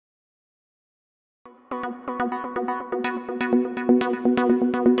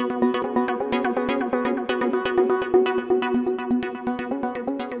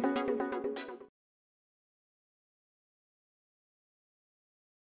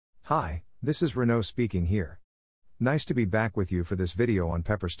Hi, this is Renaud speaking here. Nice to be back with you for this video on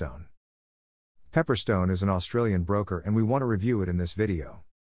Pepperstone. Pepperstone is an Australian broker and we want to review it in this video.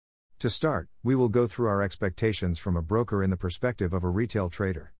 To start, we will go through our expectations from a broker in the perspective of a retail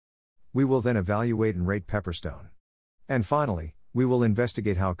trader. We will then evaluate and rate Pepperstone. And finally, we will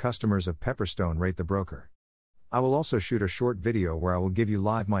investigate how customers of Pepperstone rate the broker. I will also shoot a short video where I will give you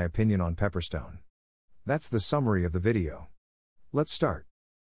live my opinion on Pepperstone. That's the summary of the video. Let's start.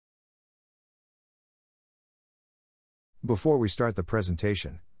 Before we start the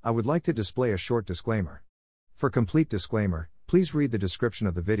presentation, I would like to display a short disclaimer. For complete disclaimer, please read the description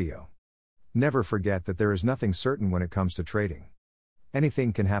of the video. Never forget that there is nothing certain when it comes to trading.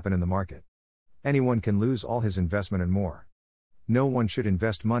 Anything can happen in the market. Anyone can lose all his investment and more. No one should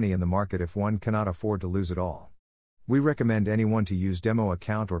invest money in the market if one cannot afford to lose it all. We recommend anyone to use demo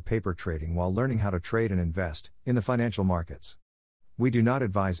account or paper trading while learning how to trade and invest in the financial markets. We do not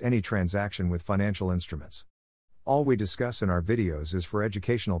advise any transaction with financial instruments. All we discuss in our videos is for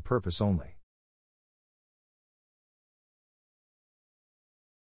educational purpose only.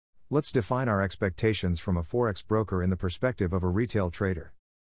 Let's define our expectations from a forex broker in the perspective of a retail trader.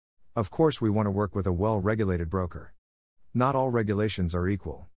 Of course, we want to work with a well-regulated broker. Not all regulations are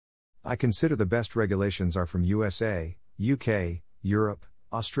equal. I consider the best regulations are from USA, UK, Europe,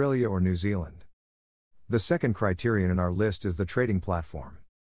 Australia or New Zealand. The second criterion in our list is the trading platform.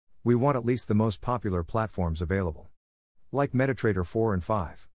 We want at least the most popular platforms available. Like MetaTrader 4 and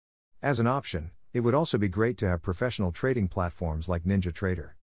 5. As an option, it would also be great to have professional trading platforms like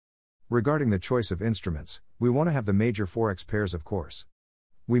NinjaTrader. Regarding the choice of instruments, we want to have the major forex pairs, of course.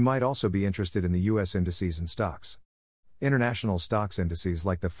 We might also be interested in the US indices and stocks. International stocks indices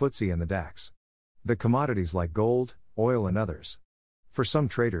like the FTSE and the DAX. The commodities like gold, oil and others. For some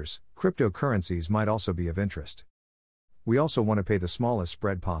traders, cryptocurrencies might also be of interest. We also want to pay the smallest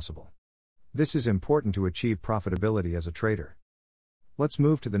spread possible. This is important to achieve profitability as a trader. Let's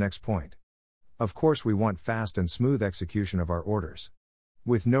move to the next point. Of course, we want fast and smooth execution of our orders,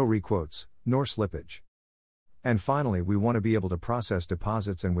 with no requotes, nor slippage. And finally, we want to be able to process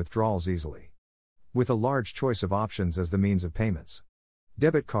deposits and withdrawals easily, with a large choice of options as the means of payments.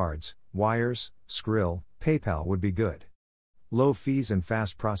 Debit cards, wires, Skrill, PayPal would be good. Low fees and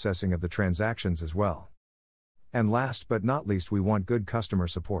fast processing of the transactions as well. And last but not least, we want good customer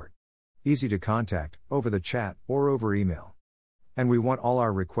support. Easy to contact, over the chat, or over email. And we want all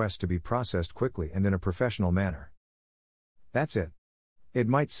our requests to be processed quickly and in a professional manner. That's it. It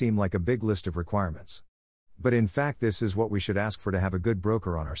might seem like a big list of requirements. But in fact, this is what we should ask for to have a good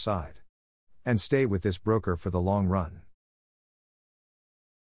broker on our side. And stay with this broker for the long run.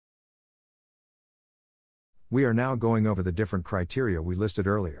 We are now going over the different criteria we listed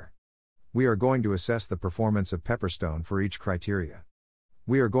earlier. We are going to assess the performance of Pepperstone for each criteria.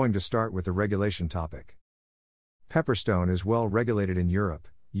 We are going to start with the regulation topic. Pepperstone is well regulated in Europe,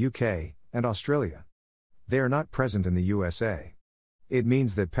 UK, and Australia. They are not present in the USA. It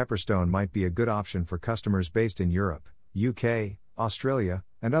means that Pepperstone might be a good option for customers based in Europe, UK, Australia,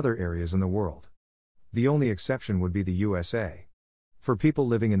 and other areas in the world. The only exception would be the USA. For people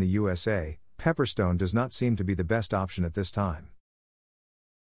living in the USA, Pepperstone does not seem to be the best option at this time.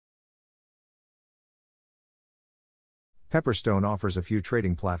 Pepperstone offers a few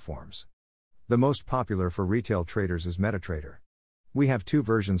trading platforms. The most popular for retail traders is MetaTrader. We have two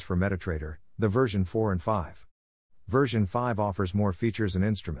versions for MetaTrader, the version 4 and 5. Version 5 offers more features and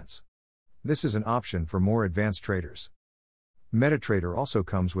instruments. This is an option for more advanced traders. MetaTrader also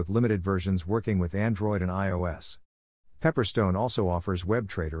comes with limited versions working with Android and iOS. Pepperstone also offers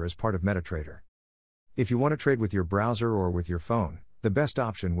WebTrader as part of MetaTrader. If you want to trade with your browser or with your phone, the best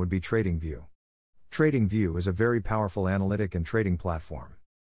option would be TradingView. TradingView is a very powerful analytic and trading platform.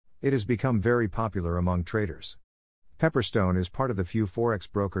 It has become very popular among traders. Pepperstone is part of the few forex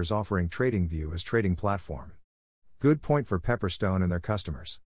brokers offering TradingView as trading platform. Good point for Pepperstone and their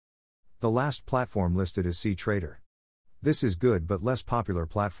customers. The last platform listed is CTrader. This is good but less popular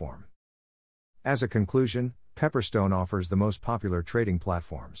platform. As a conclusion, Pepperstone offers the most popular trading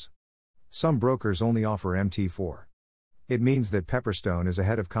platforms. Some brokers only offer MT4. It means that Pepperstone is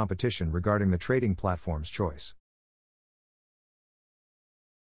ahead of competition regarding the trading platform's choice.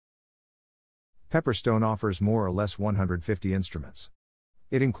 Pepperstone offers more or less 150 instruments.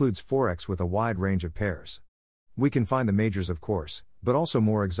 It includes forex with a wide range of pairs. We can find the majors, of course, but also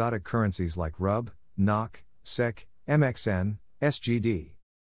more exotic currencies like RUB, NOK, SEK, MXN, SGD.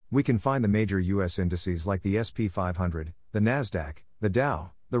 We can find the major US indices like the SP 500, the NASDAQ, the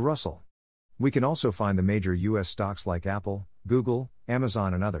Dow, the Russell. We can also find the major US stocks like Apple, Google,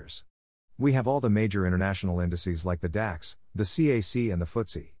 Amazon and others. We have all the major international indices like the DAX, the CAC and the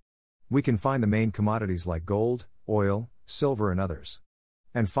FTSE. We can find the main commodities like gold, oil, silver and others.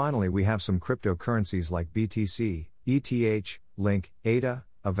 And finally we have some cryptocurrencies like BTC, ETH, Link, ADA,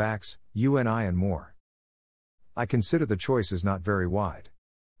 AVAX, UNI and more. I consider the choice is not very wide.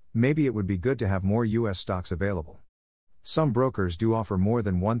 Maybe it would be good to have more US stocks available. Some brokers do offer more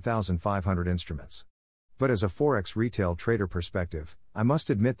than 1,500 instruments. But as a Forex retail trader perspective, I must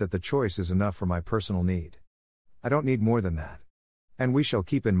admit that the choice is enough for my personal need. I don't need more than that. And we shall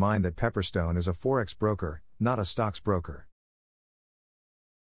keep in mind that Pepperstone is a Forex broker, not a stocks broker.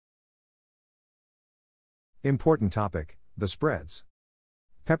 Important topic, the spreads.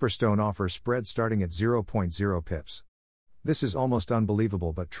 Pepperstone offers spreads starting at 0.0 pips. This is almost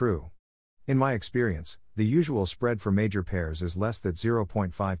unbelievable but true. In my experience, the usual spread for major pairs is less than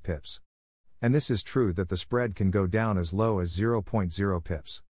 0.5 pips. And this is true that the spread can go down as low as 0.0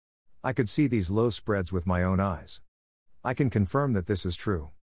 pips. I could see these low spreads with my own eyes. I can confirm that this is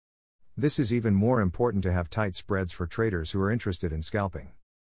true. This is even more important to have tight spreads for traders who are interested in scalping.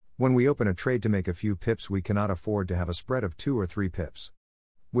 When we open a trade to make a few pips, we cannot afford to have a spread of 2 or 3 pips.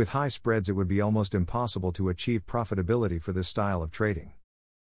 With high spreads, it would be almost impossible to achieve profitability for this style of trading.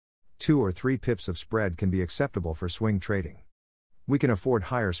 2 or 3 pips of spread can be acceptable for swing trading. We can afford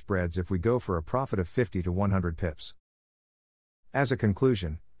higher spreads if we go for a profit of 50 to 100 pips. As a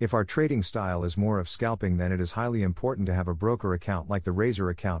conclusion, if our trading style is more of scalping, then it is highly important to have a broker account like the Razor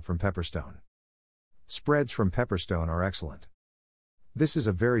account from Pepperstone. Spreads from Pepperstone are excellent. This is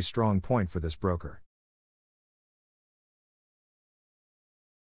a very strong point for this broker.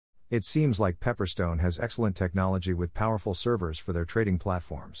 It seems like Pepperstone has excellent technology with powerful servers for their trading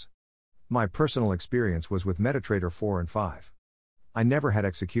platforms. My personal experience was with MetaTrader 4 and 5. I never had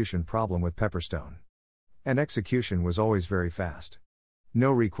execution problem with Pepperstone. And execution was always very fast.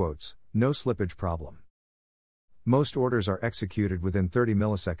 No requotes, no slippage problem. Most orders are executed within 30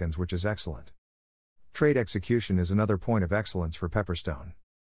 milliseconds, which is excellent. Trade execution is another point of excellence for Pepperstone.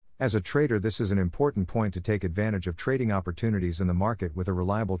 As a trader, this is an important point to take advantage of trading opportunities in the market with a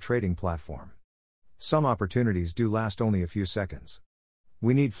reliable trading platform. Some opportunities do last only a few seconds.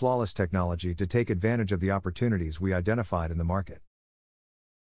 We need flawless technology to take advantage of the opportunities we identified in the market.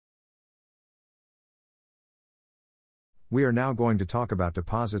 We are now going to talk about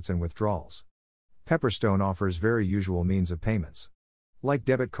deposits and withdrawals. Pepperstone offers very usual means of payments, like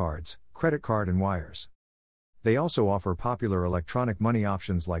debit cards, credit card and wires. They also offer popular electronic money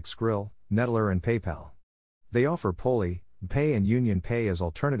options like Skrill, Nettler and PayPal. They offer Poly, Pay and Union Pay as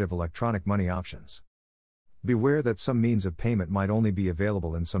alternative electronic money options. Beware that some means of payment might only be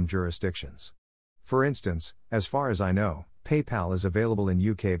available in some jurisdictions. For instance, as far as I know, PayPal is available in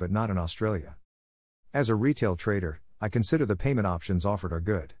UK but not in Australia. As a retail trader, I consider the payment options offered are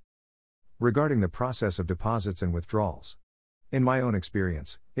good. Regarding the process of deposits and withdrawals, in my own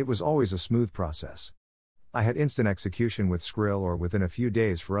experience, it was always a smooth process. I had instant execution with Skrill or within a few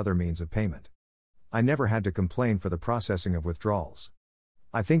days for other means of payment. I never had to complain for the processing of withdrawals.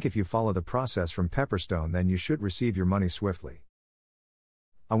 I think if you follow the process from Pepperstone, then you should receive your money swiftly.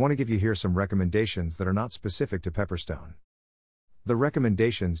 I want to give you here some recommendations that are not specific to Pepperstone. The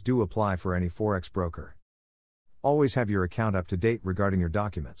recommendations do apply for any Forex broker. Always have your account up to date regarding your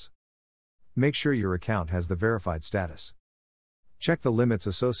documents. Make sure your account has the verified status. Check the limits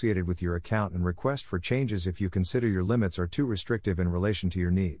associated with your account and request for changes if you consider your limits are too restrictive in relation to your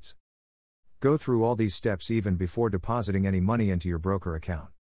needs. Go through all these steps even before depositing any money into your broker account.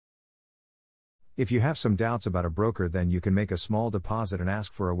 If you have some doubts about a broker, then you can make a small deposit and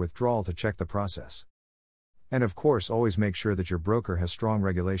ask for a withdrawal to check the process. And of course, always make sure that your broker has strong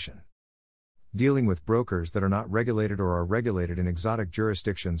regulation. Dealing with brokers that are not regulated or are regulated in exotic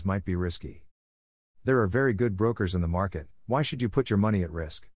jurisdictions might be risky. There are very good brokers in the market. Why should you put your money at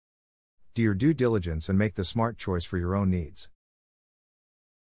risk? Do your due diligence and make the smart choice for your own needs.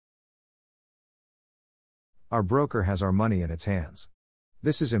 Our broker has our money in its hands.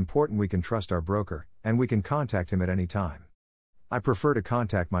 This is important. We can trust our broker, and we can contact him at any time. I prefer to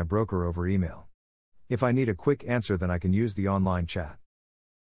contact my broker over email. If I need a quick answer, then I can use the online chat.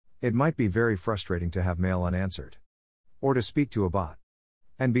 It might be very frustrating to have mail unanswered, or to speak to a bot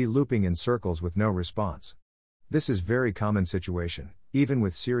and be looping in circles with no response. This is very common situation, even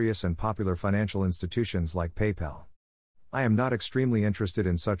with serious and popular financial institutions like PayPal. I am not extremely interested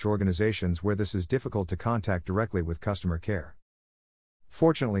in such organizations where this is difficult to contact directly with customer care.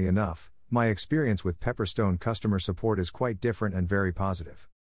 Fortunately enough, my experience with Pepperstone customer support is quite different and very positive.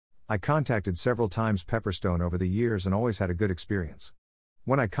 I contacted several times Pepperstone over the years and always had a good experience.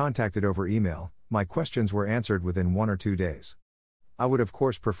 When I contacted over email, my questions were answered within 1 or 2 days. I would of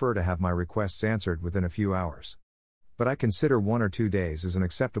course prefer to have my requests answered within a few hours. but I consider 1 or 2 days as an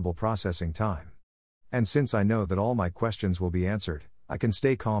acceptable processing time. And since I know that all my questions will be answered, I can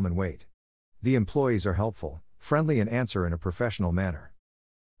stay calm and wait. The employees are helpful, friendly, and answer in a professional manner.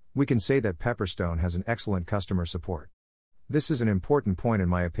 We can say that Pepperstone has an excellent customer support. This is an important point in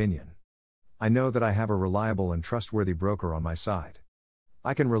my opinion. I know that I have a reliable and trustworthy broker on my side.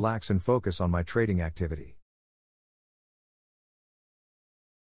 I can relax and focus on my trading activity.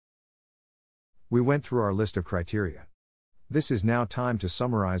 We went through our list of criteria. This is now time to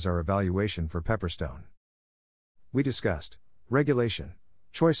summarize our evaluation for Pepperstone. We discussed regulation,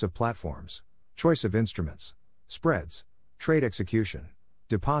 choice of platforms, choice of instruments, spreads, trade execution,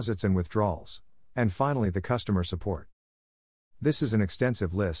 deposits and withdrawals, and finally the customer support. This is an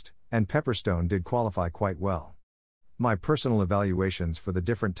extensive list, and Pepperstone did qualify quite well. My personal evaluations for the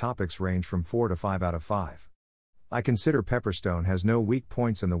different topics range from 4 to 5 out of 5. I consider Pepperstone has no weak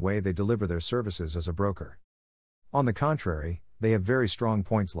points in the way they deliver their services as a broker. On the contrary, they have very strong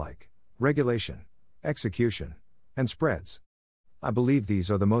points like regulation, execution, and spreads. I believe these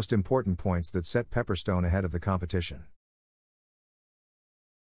are the most important points that set Pepperstone ahead of the competition.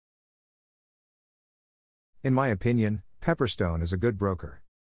 In my opinion, Pepperstone is a good broker.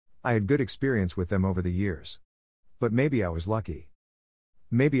 I had good experience with them over the years. But maybe I was lucky.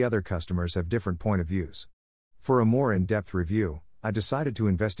 Maybe other customers have different point of views. For a more in-depth review, I decided to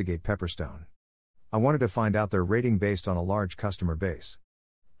investigate Pepperstone. I wanted to find out their rating based on a large customer base.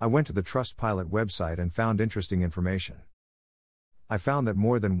 I went to the Trustpilot website and found interesting information. I found that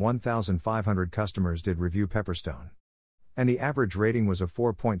more than 1,500 customers did review Pepperstone. And the average rating was a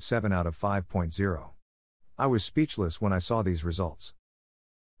 4.7 out of 5.0. I was speechless when I saw these results.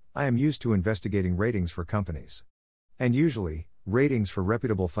 I am used to investigating ratings for companies. And usually, ratings for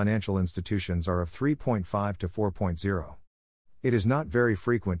reputable financial institutions are of 3.5 to 4.0. It is not very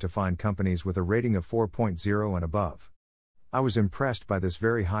frequent to find companies with a rating of 4.0 and above. I was impressed by this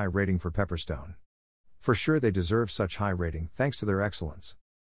very high rating for Pepperstone. For sure they deserve such high rating thanks to their excellence.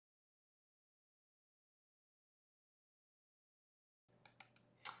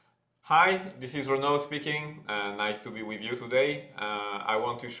 Hi, this is Renaud speaking. Nice to be with you today. I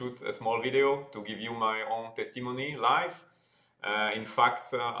want to shoot a small video to give you my own testimony live. In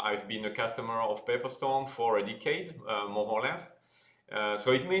fact, I've been a customer of Pepperstone for a decade, more or less.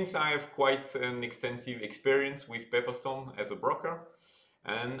 So it means I have quite an extensive experience with Pepperstone as a broker.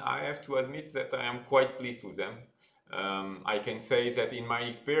 And I have to admit that I am quite pleased with them. I can say that in my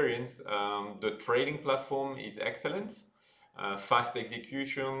experience, the trading platform is excellent. Fast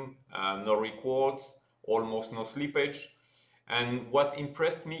execution, no records, almost no slippage. And what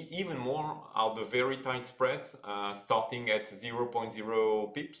impressed me even more are the very tight spreads, starting at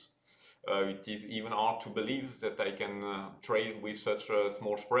 0.0 pips. It is even hard to believe that I can trade with such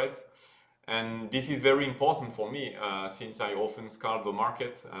small spreads. And this is very important for me, since I often scalp the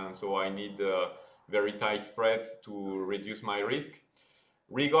market, and so I need very tight spreads to reduce my risk.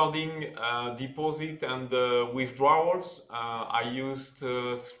 Regarding deposit and withdrawals, I used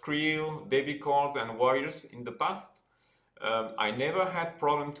Skrill, debit cards and wires in the past. I never had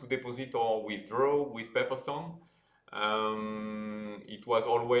problem to deposit or withdraw with Pepperstone. It was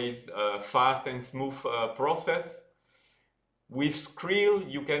always a fast and smooth process. With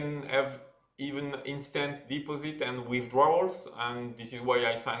Skrill, you can have even instant deposit and withdrawals, and this is why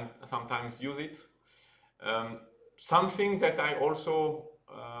I sometimes use it. Something that I also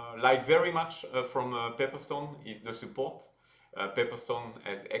like very much from Pepperstone is the support. Pepperstone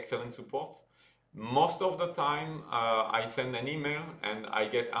has excellent support. Most of the time I send an email and I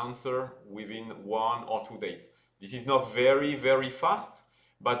get answer within 1 or 2 days. This is not very fast,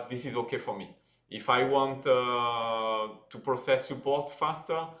 but this is okay for me. If I want to process support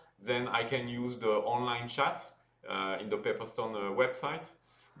faster, then I can use the online chat in the Pepperstone website.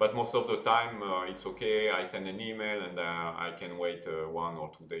 But most of the time it's okay, I send an email and I can wait 1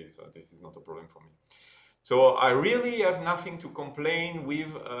 or 2 days. This is not a problem for me. So I really have nothing to complain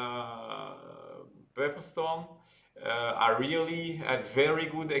with Pepperstone. I really had very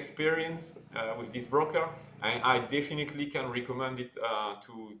good experience with this broker, and I definitely can recommend it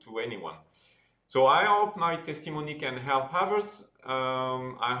to anyone. So I hope my testimony can help others.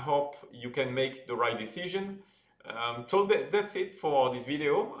 I hope you can make the right decision. So that's it for this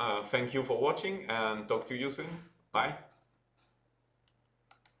video. Thank you for watching and talk to you soon. Bye.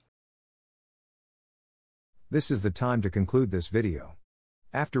 This is the time to conclude this video.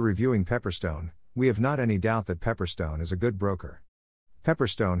 After reviewing Pepperstone, we have not any doubt that Pepperstone is a good broker.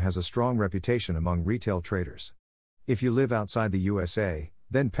 Pepperstone has a strong reputation among retail traders. If you live outside the USA,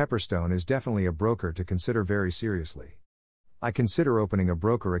 then Pepperstone is definitely a broker to consider very seriously. I consider opening a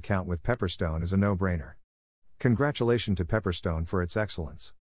broker account with Pepperstone as a no-brainer. Congratulations to Pepperstone for its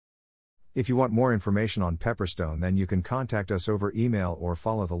excellence. If you want more information on Pepperstone, then you can contact us over email or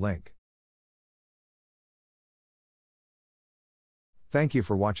follow the link. Thank you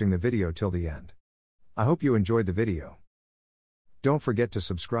for watching the video till the end. I hope you enjoyed the video. Don't forget to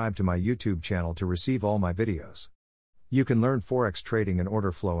subscribe to my YouTube channel to receive all my videos. You can learn Forex trading and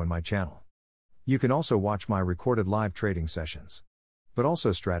order flow in my channel. You can also watch my recorded live trading sessions. But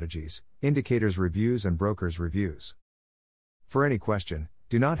also strategies, indicators reviews and brokers reviews. For any question,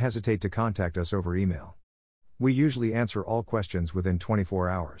 do not hesitate to contact us over email. We usually answer all questions within 24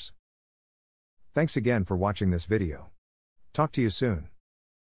 hours. Thanks again for watching this video. Talk to you soon.